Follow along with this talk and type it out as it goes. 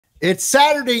It's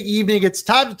Saturday evening. It's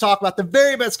time to talk about the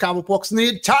very best comic books in the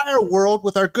entire world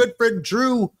with our good friend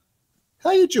Drew. How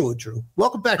you doing, Drew?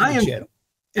 Welcome back to the channel.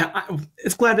 Yeah,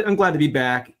 I'm glad to be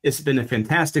back. It's been a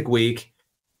fantastic week.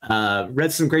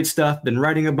 Read some great stuff. Been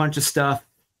writing a bunch of stuff.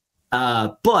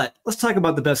 But let's talk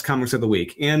about the best comics of the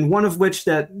week, and one of which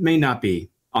that may not be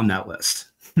on that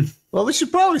list. Well, we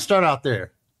should probably start out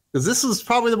there because this is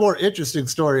probably the more interesting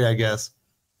story, I guess.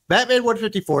 Batman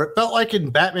 154. It felt like in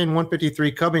Batman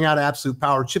 153 coming out of Absolute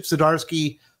Power, Chip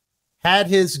Zdarsky had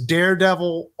his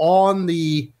Daredevil on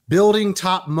the building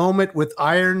top moment with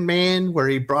Iron Man, where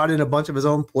he brought in a bunch of his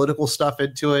own political stuff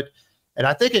into it. And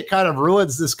I think it kind of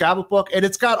ruins this comic book. And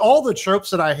it's got all the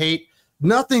tropes that I hate.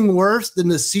 Nothing worse than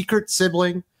the secret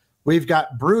sibling. We've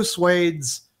got Bruce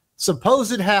Wayne's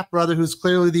supposed half-brother, who's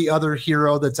clearly the other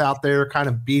hero that's out there kind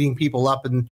of beating people up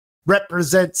and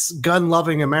represents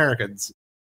gun-loving Americans.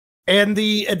 And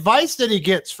the advice that he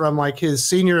gets from like his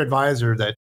senior advisor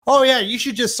that, oh yeah, you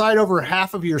should just sign over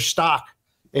half of your stock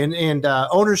and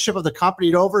ownership of the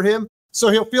company over him so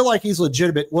he'll feel like he's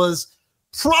legitimate, was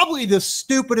probably the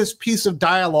stupidest piece of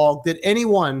dialogue that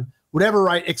anyone would ever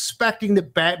write, expecting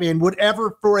that Batman would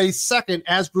ever for a second,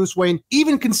 as Bruce Wayne,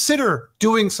 even consider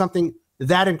doing something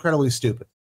that incredibly stupid.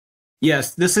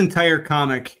 Yes, this entire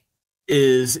comic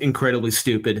is incredibly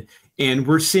stupid. And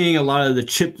we're seeing a lot of the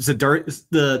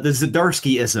the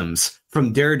Zdarsky-isms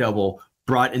from Daredevil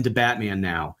brought into Batman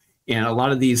now. And a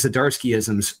lot of these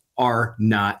Zdarsky-isms are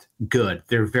not good.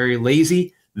 They're very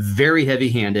lazy, very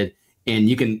heavy-handed, and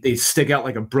they stick out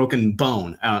like a broken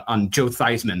bone on Joe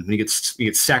Theismann when he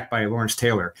gets sacked by Lawrence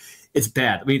Taylor. It's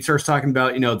bad. I mean, he starts talking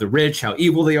about, the rich, how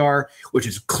evil they are, which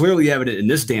is clearly evident in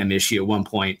this damn issue at one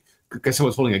point. Because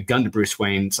someone's holding a gun to Bruce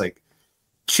Wayne. It's like,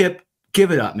 Chip, give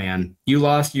it up, man. You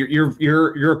lost.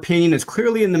 Your opinion is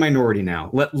clearly in the minority now.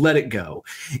 Let it go.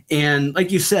 And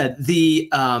like you said, the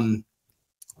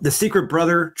secret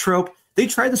brother trope, they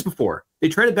tried this before. They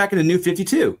tried it back in the New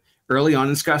 52, early on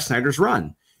in Scott Snyder's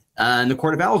run, in the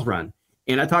Court of Owls run.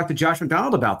 And I talked to Josh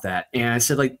McDonald about that. And I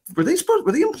said, like, were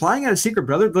they implying at a secret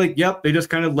brother? They're like, yep, they just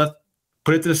kind of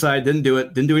put it to the side, didn't do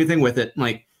anything with it. I'm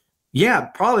like, yeah,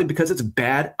 probably because it's a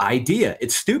bad idea.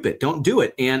 It's stupid. Don't do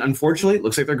it. And unfortunately, it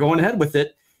looks like they're going ahead with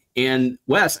it. And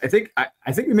Wes, I think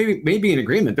we may be in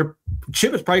agreement.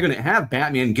 Chip is probably going to have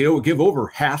Batman give over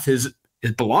half his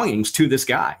belongings to this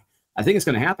guy. I think it's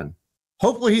going to happen.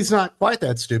 Hopefully he's not quite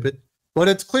that stupid. But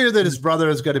it's clear that his brother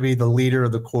is going to be the leader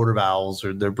of the Court of Owls,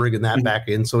 or they're bringing that back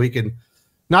in so he can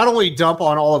not only dump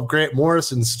on all of Grant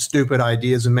Morrison's stupid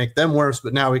ideas and make them worse,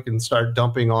 but now he can start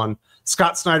dumping on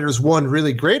Scott Snyder's one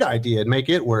really great idea and make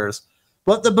it worse.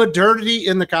 But the modernity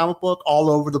in the comic book all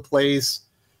over the place,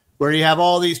 where you have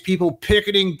all these people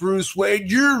picketing Bruce Wayne,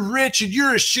 you're rich and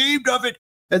you're ashamed of it,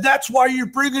 and that's why you're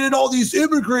bringing in all these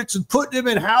immigrants and putting them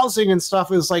in housing and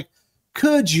stuff. Is like,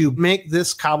 could you make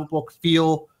this comic book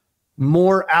feel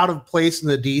more out of place in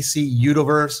the DC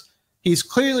universe? He's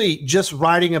clearly just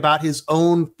writing about his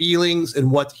own feelings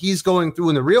and what he's going through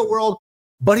in the real world,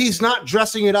 but he's not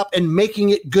dressing it up and making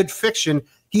it good fiction.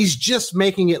 He's just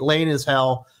making it lame as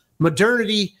hell.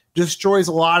 Modernity destroys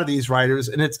a lot of these writers,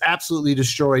 and it's absolutely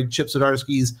destroyed Chip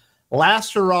Zdarsky's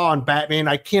last hurrah on Batman.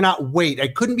 I cannot wait. I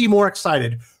couldn't be more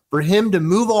excited for him to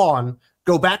move on,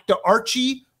 go back to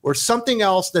Archie or something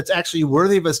else that's actually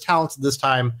worthy of his talents this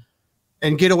time,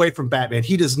 and get away from Batman.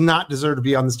 He does not deserve to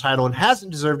be on this title and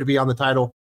hasn't deserved to be on the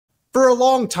title for a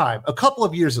long time, a couple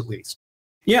of years at least.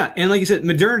 Yeah, and like you said,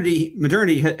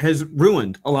 modernity has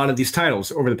ruined a lot of these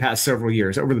titles over the past several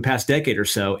years, over the past decade or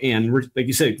so. And we're, like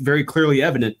you said, very clearly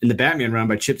evident in the Batman run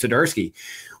by Chip Zdarsky.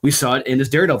 We saw it in his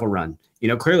Daredevil run.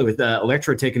 Clearly with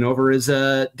Elektra taking over as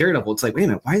Daredevil. It's like, wait a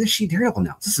minute, why is she Daredevil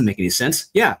now? This doesn't make any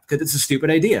sense. Yeah, because it's a stupid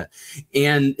idea.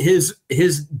 And his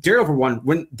Daredevil one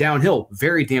went downhill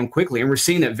very damn quickly. And we're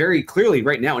seeing that very clearly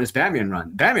right now in his Batman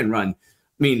run. I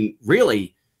mean,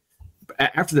 really,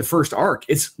 after the first arc,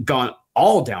 it's gone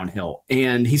all downhill.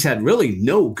 And he's had really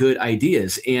no good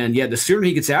ideas. And yeah, the sooner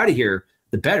he gets out of here,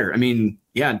 the better. I mean,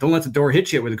 yeah, don't let the door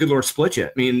hit you where the good Lord split you.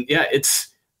 I mean, yeah,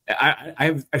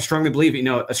 I strongly believe,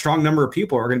 a strong number of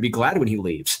people are going to be glad when he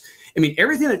leaves. I mean,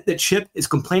 everything that Chip is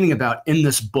complaining about in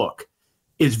this book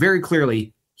is very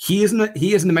clearly he is in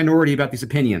the minority about these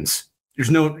opinions.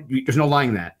 There's no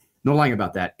lying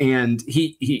about that. And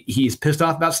he's pissed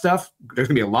off about stuff. There's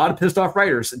going to be a lot of pissed off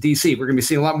writers at DC. We're going to be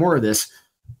seeing a lot more of this.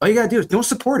 All you got to do is don't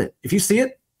support it. If you see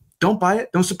it, don't buy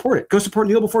it. Don't support it. Go support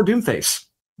Neil before Doomface.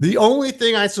 The only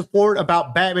thing I support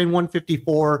about Batman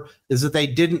 154 is that they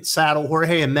didn't saddle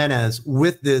Jorge Jimenez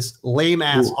with this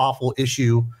lame-ass awful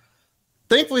issue.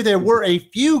 Thankfully, there were a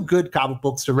few good comic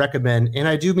books to recommend, and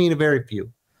I do mean a very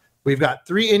few. We've got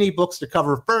 3 indie books to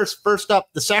cover first. First up,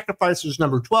 The Sacrificers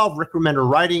number 12, Rick Remender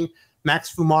writing,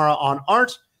 Max Fumara on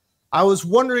art. I was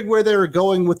wondering where they were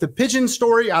going with the pigeon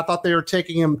story. I thought they were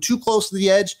taking him too close to the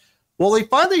edge. Well, he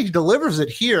finally delivers it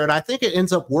here, and I think it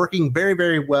ends up working very,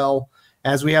 very well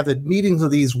as we have the meetings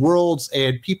of these worlds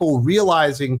and people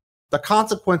realizing the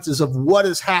consequences of what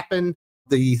has happened,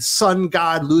 the sun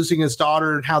god losing his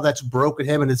daughter and how that's broken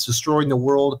him and it's destroying the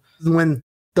world. When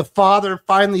the father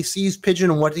finally sees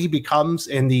Pigeon and what he becomes,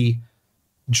 and the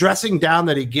dressing down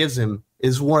that he gives him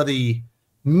is one of the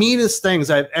meanest things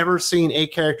I've ever seen a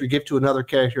character give to another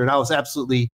character. And I was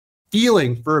absolutely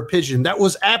feeling for a Pigeon that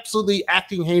was absolutely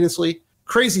acting heinously.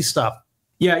 Crazy stuff.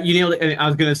 Yeah, you nailed it. I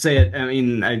was going to say it. I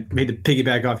mean, I made to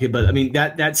piggyback off you, but I mean,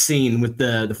 that scene with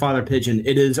the father pigeon,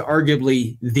 it is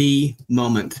arguably the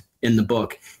moment in the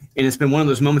book. And it's been one of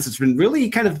those moments that's been really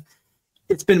kind of,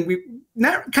 we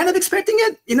not kind of expecting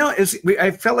it. You know,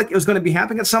 I felt like it was going to be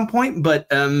happening at some point, but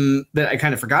I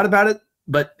kind of forgot about it.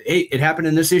 But hey, it happened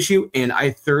in this issue, and I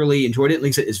thoroughly enjoyed it. At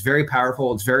least it's very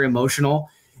powerful. It's very emotional.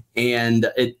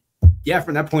 And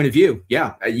from that point of view,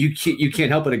 you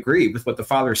can't help but agree with what the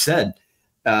father said.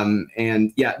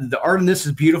 And yeah, the art in this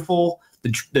is beautiful.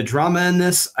 The drama in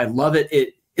this, I love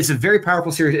it. It's a very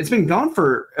powerful series. It's been gone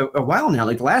for a while now.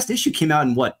 Like the last issue came out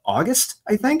in August,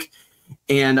 I think,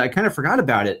 and I kind of forgot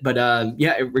about it. But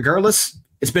regardless,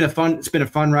 it's been a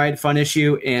fun ride, fun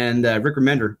issue, and Rick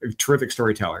Remender, a terrific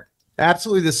storyteller.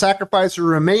 Absolutely, The Sacrificer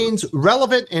remains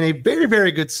relevant and a very,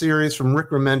 very good series from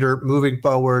Rick Remender moving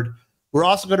forward. We're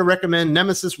also going to recommend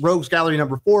Nemesis Rogues Gallery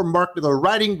number 4, Mark Miller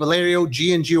writing, Valerio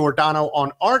Giordano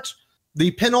on art.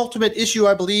 The penultimate issue,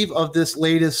 I believe, of this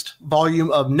latest volume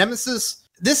of Nemesis.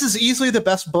 This is easily the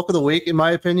best book of the week, in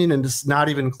my opinion, and it's not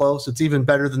even close. It's even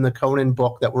better than the Conan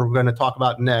book that we're going to talk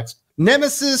about next.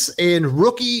 Nemesis and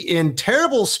Rookie in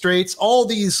terrible straits, all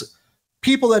these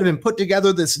people that have been put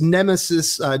together, this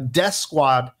Nemesis death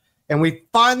squad, and we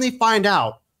finally find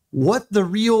out what the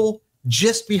real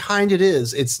gist behind it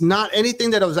is. It's not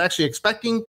anything that I was actually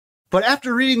expecting, but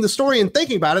after reading the story and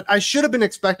thinking about it, I should have been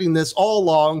expecting this all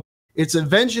along. It's a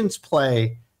vengeance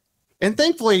play, and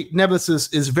thankfully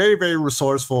Nemesis is very, very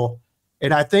resourceful,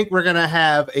 and I think we're going to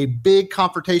have a big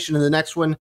confrontation in the next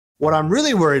one. What I'm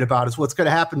really worried about is what's going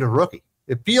to happen to Rookie.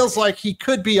 It feels like he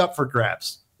could be up for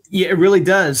grabs. Yeah, it really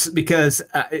does, because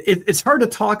it's hard to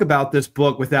talk about this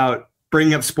book without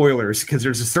bringing up spoilers, because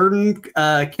there's a certain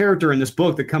character in this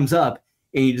book that comes up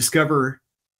and you discover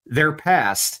their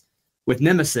past with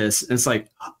Nemesis. And it's like,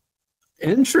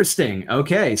 interesting.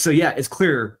 Okay. So yeah, it's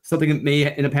clear something may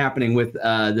end up happening with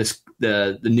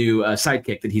the new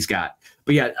sidekick that he's got.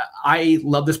 But yeah, I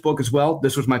love this book as well.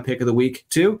 This was my pick of the week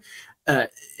too.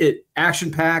 It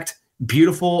action-packed,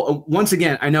 beautiful. Once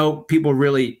again, I know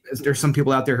there's some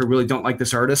people out there who really don't like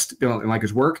this artist, don't like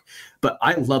his work, but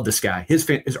I love this guy. His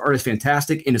art is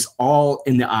fantastic, and it's all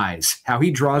in the eyes. How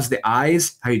he draws the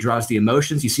eyes, how he draws the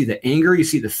emotions. You see the anger, you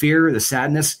see the fear, the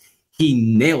sadness. He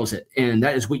nails it, and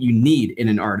that is what you need in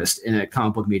an artist in a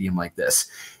comic book medium like this.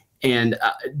 And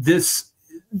this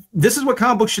is what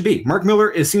comic books should be. Mark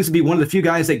Miller seems to be one of the few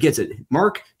guys that gets it.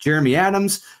 Mark, Jeremy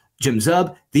Adams, Jim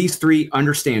Zub, these three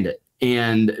understand it,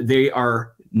 and they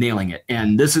are nailing it.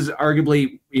 And this is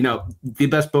arguably, the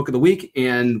best book of the week,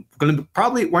 and going to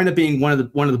probably wind up being one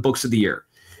of the books of the year.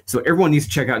 So everyone needs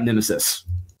to check out Nemesis.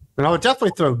 And I would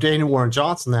definitely throw Daniel Warren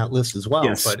Johnson in that list as well.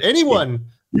 Yes. But anyone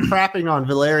crapping on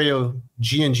Valerio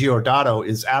Giordano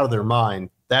is out of their mind.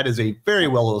 That is a very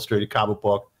well illustrated comic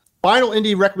book. Final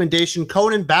indie recommendation: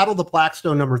 Conan Battle the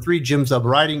Blackstone number 3, Jim Zub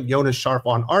writing, Jonas Sharp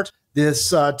on art.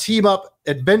 This team up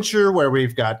adventure where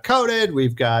we've got Conan,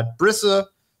 we've got Brissa,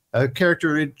 a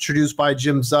character introduced by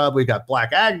Jim Zub, we've got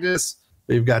Black Agnes,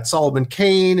 we've got Solomon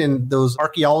Kane and those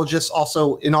archaeologists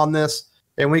also in on this.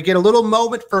 And we get a little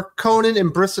moment for Conan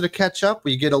and Brissa to catch up.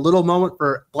 We get a little moment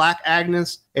for Black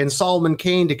Agnes and Solomon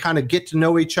Kane to kind of get to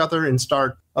know each other and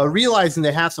start realizing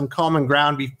they have some common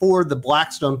ground before the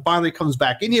Blackstone finally comes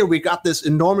back in here. We got this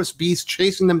enormous beast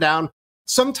chasing them down,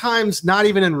 sometimes not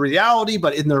even in reality,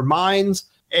 but in their minds.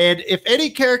 And if any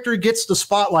character gets the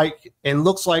spotlight and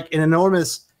looks like an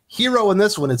enormous hero in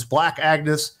this one, it's Black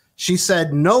Agnes. She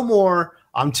said, "No more.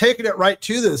 I'm taking it right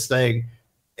to this thing."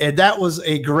 And that was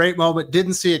a great moment.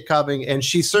 Didn't see it coming. And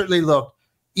she certainly looked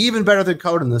even better than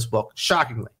Conan in this book,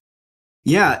 shockingly.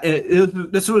 Yeah,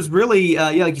 this was really,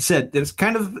 like you said, it's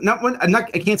kind of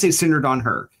I can't say centered on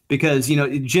her, because,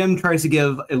 Jim tries to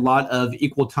give a lot of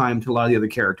equal time to a lot of the other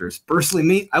characters.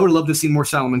 Personally, I would love to see more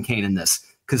Solomon Kane in this,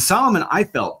 because Solomon, I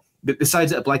felt,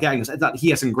 besides Black Agnes, I thought he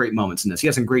has some great moments in this. He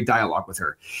has some great dialogue with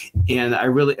her, and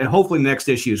hopefully in the next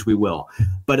issues we will.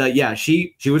 But yeah,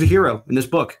 she was a hero in this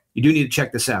book. You do need to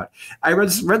check this out. I read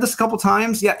this a couple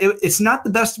times. Yeah, it's not the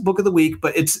best book of the week,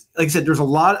 but it's, like I said, there's a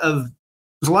lot of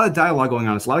dialogue going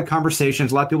on. It's a lot of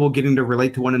conversations, a lot of people getting to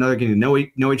relate to one another, getting to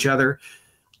know each other.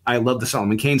 I love the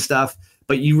Solomon Kane stuff,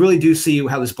 but you really do see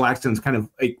how this Blackstone's kind of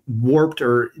like warped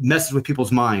or messes with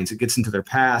people's minds. It gets into their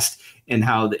past and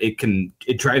how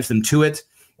it drives them to it.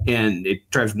 And it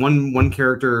drives one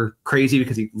character crazy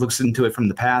because he looks into it from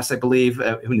the past, I believe,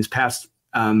 in his past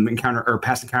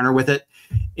encounter with it.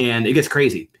 And it gets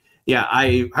crazy. Yeah,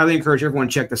 I highly encourage everyone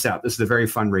to check this out. This is a very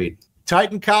fun read.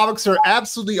 Titan Comics are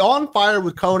absolutely on fire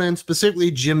with Conan, specifically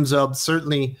Jim Zub.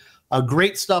 Certainly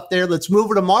great stuff there. Let's move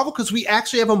over to Marvel because we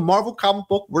actually have a Marvel comic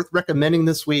book worth recommending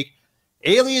this week.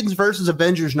 Aliens vs.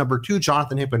 Avengers #2,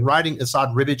 Jonathan Hickman writing, Asad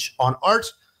Ribic on art.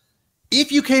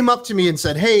 If you came up to me and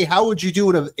said, hey, how would you do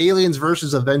an Aliens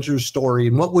vs. Avengers story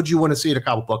and what would you want to see in a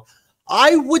comic book?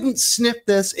 I wouldn't sniff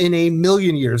this in a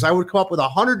million years. I would come up with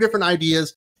 100 different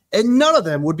ideas and none of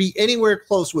them would be anywhere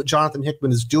close to what Jonathan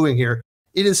Hickman is doing here.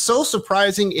 It is so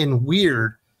surprising and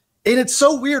weird. And it's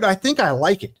so weird, I think I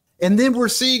like it. And then we're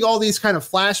seeing all these kind of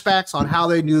flashbacks on how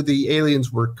they knew the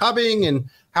aliens were coming and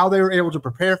how they were able to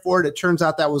prepare for it. It turns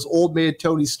out that was old man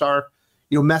Tony Stark,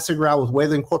 messing around with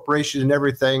Wayland Corporation and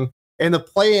everything. And the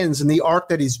plans and the arc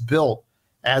that he's built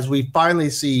as we finally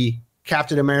see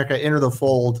Captain America enter the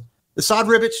fold. Asad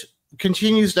Ribic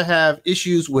continues to have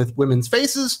issues with women's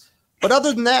faces. But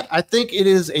other than that, I think it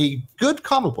is a good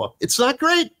comic book. It's not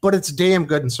great, but it's damn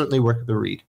good and certainly worth the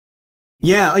read.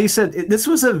 Yeah, like you said, this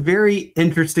was a very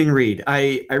interesting read.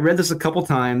 I read this a couple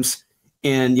times,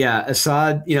 and yeah,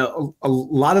 Asad, a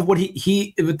lot of what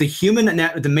he with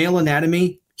the male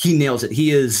anatomy, he nails it. He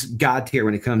is God tier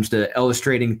when it comes to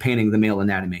illustrating, painting the male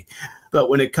anatomy. But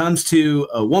when it comes to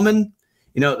a woman,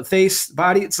 the face,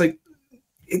 body, it's like,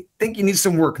 I think you need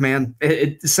some work, man.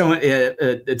 It's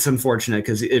unfortunate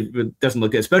because it doesn't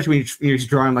look good, especially when you're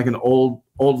drawing like an old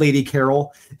lady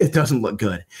Carol. It doesn't look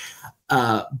good.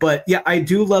 But yeah, I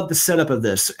do love the setup of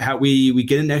this. How we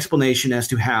get an explanation as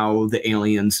to how the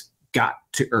aliens got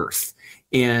to Earth,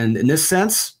 and in this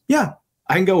sense, yeah,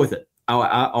 I can go with it.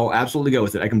 I'll absolutely go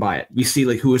with it. I can buy it. We see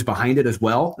like who is behind it as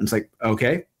well, and it's like,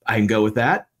 okay, I can go with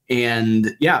that.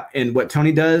 And yeah, and what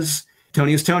Tony does.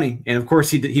 Tony is Tony. And of course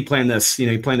he planned this,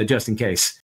 he planned it just in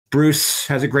case. Bruce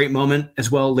has a great moment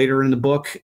as well later in the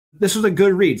book. This was a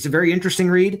good read. It's a very interesting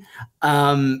read.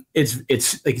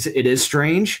 It's like it is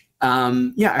strange.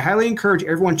 Yeah, I highly encourage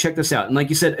everyone to check this out. And like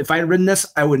you said, if I had written this,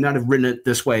 I would not have written it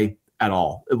this way at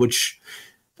all, which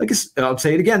I'll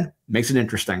say it again, makes it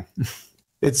interesting.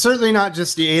 It's certainly not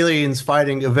just the aliens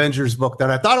fighting Avengers book that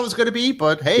I thought it was going to be,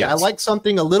 but hey, yes. I like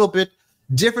something a little bit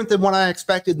different than what I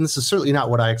expected, and this is certainly not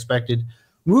what I expected.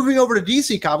 Moving over to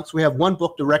DC Comics, we have one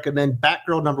book to recommend,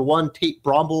 Batgirl #1, Tate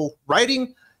Bromble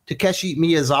writing, Takeshi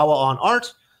Miyazawa on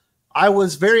art. I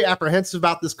was very apprehensive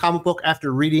about this comic book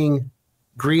after reading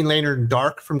Green Lantern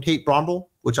Dark from Tate Bromble,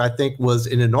 which I think was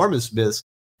an enormous miss.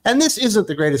 And this isn't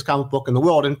the greatest comic book in the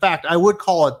world. In fact, I would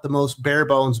call it the most bare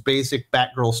bones, basic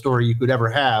Batgirl story you could ever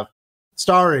have,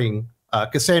 starring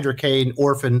Cassandra Cain,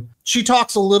 orphan. She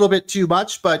talks a little bit too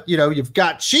much, but you've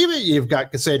got Shiva, you've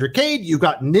got Cassandra Cain, you've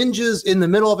got ninjas in the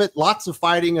middle of it, lots of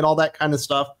fighting and all that kind of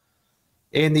stuff.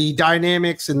 And the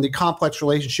dynamics and the complex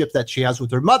relationship that she has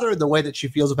with her mother and the way that she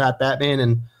feels about Batman.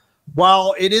 And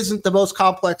while it isn't the most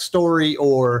complex story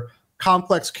or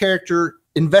complex character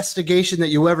investigation that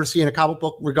you'll ever see in a comic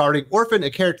book regarding Orphan, a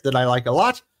character that I like a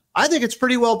lot, I think it's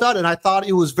pretty well done. And I thought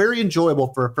it was very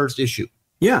enjoyable for a first issue.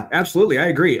 Yeah, absolutely. I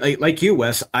agree. Like you,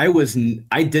 Wes, I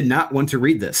did not want to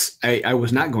read this. I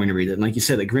was not going to read it. And like you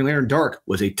said, like Green Lantern Dark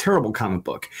was a terrible comic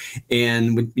book.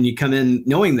 And when you come in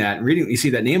knowing that and reading, you see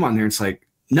that name on there, it's like,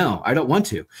 no, I don't want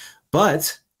to.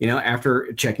 But,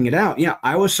 after checking it out, yeah,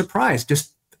 I was surprised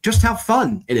just how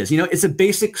fun it is. It's a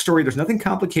basic story. There's nothing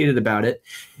complicated about it.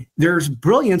 There's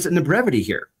brilliance in the brevity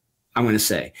here, I'm going to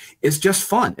say. It's just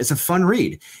fun. It's a fun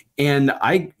read. And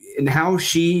how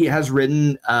she has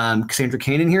written Cassandra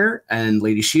Cain in here and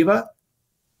Lady Shiva,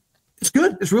 it's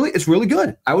good. It's really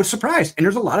good. I was surprised. And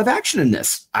there's a lot of action in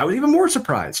this. I was even more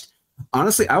surprised.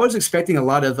 Honestly, I was expecting a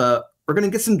lot of, we're going to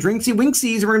get some drinksy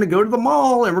winksies, and we're going to go to the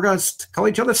mall, and we're going to call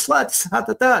each other sluts.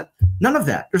 None of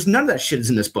that. There's none of that shit is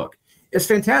in this book. It's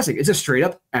fantastic. It's a straight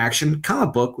up action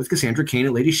comic book with Cassandra Cain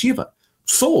and Lady Shiva.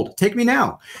 Sold. Take me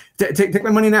now. Take my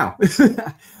money now.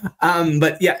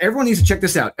 But yeah, everyone needs to check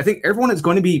this out. I think everyone is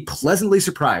going to be pleasantly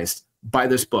surprised by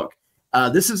this book.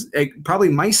 This is probably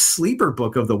my sleeper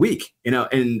book of the week.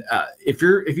 And if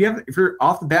you're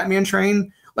off the Batman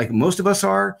train, like most of us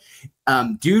are,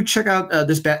 do check out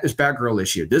this Batgirl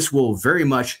issue. This will very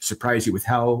much surprise you with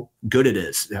how good it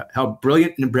is, how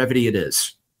brilliant and brevity it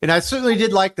is. And I certainly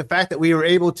did like the fact that we were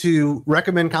able to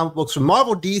recommend comic books from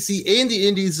Marvel, DC, and the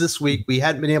Indies this week. We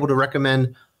hadn't been able to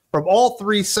recommend from all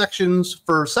three sections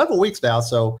for several weeks now.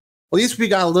 So at least we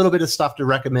got a little bit of stuff to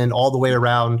recommend all the way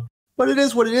around. But it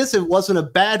is what it is. It wasn't a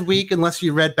bad week unless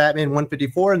you read Batman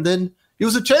 154. And then it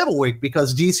was a terrible week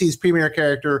because DC's premier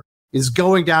character is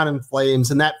going down in flames.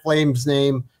 And that flame's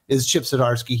name is Chip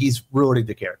Zdarsky. He's ruining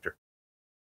the character.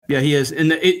 Yeah, he is.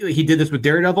 And he did this with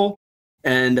Daredevil.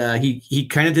 And he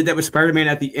kind of did that with Spider-Man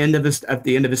at the end of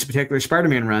his particular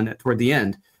Spider-Man run toward the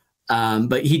end.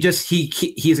 But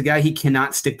he's a guy, he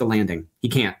cannot stick the landing. He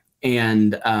can't.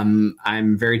 And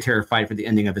I'm very terrified for the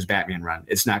ending of his Batman run.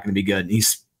 It's not going to be good.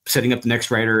 He's setting up the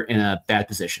next writer in a bad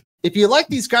position. If you like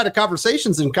these kind of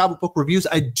conversations and comic book reviews,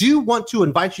 I do want to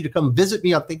invite you to come visit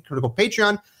me on Think Critical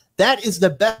Patreon. That is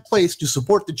the best place to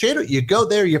support the channel. You go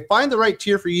there, you find the right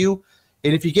tier for you.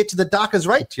 And if you get to the Doc is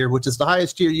Right tier, which is the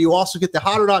highest tier, you also get the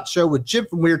Hot or Not show with Jim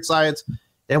from Weird Science.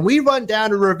 And we run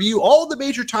down and review all the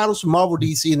major titles from Marvel,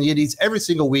 DC, and the Indies every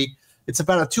single week. It's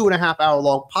about a 2.5 hour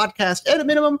long podcast at a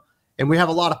minimum. And we have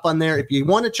a lot of fun there. If you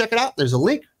want to check it out, there's a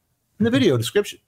link in the video description.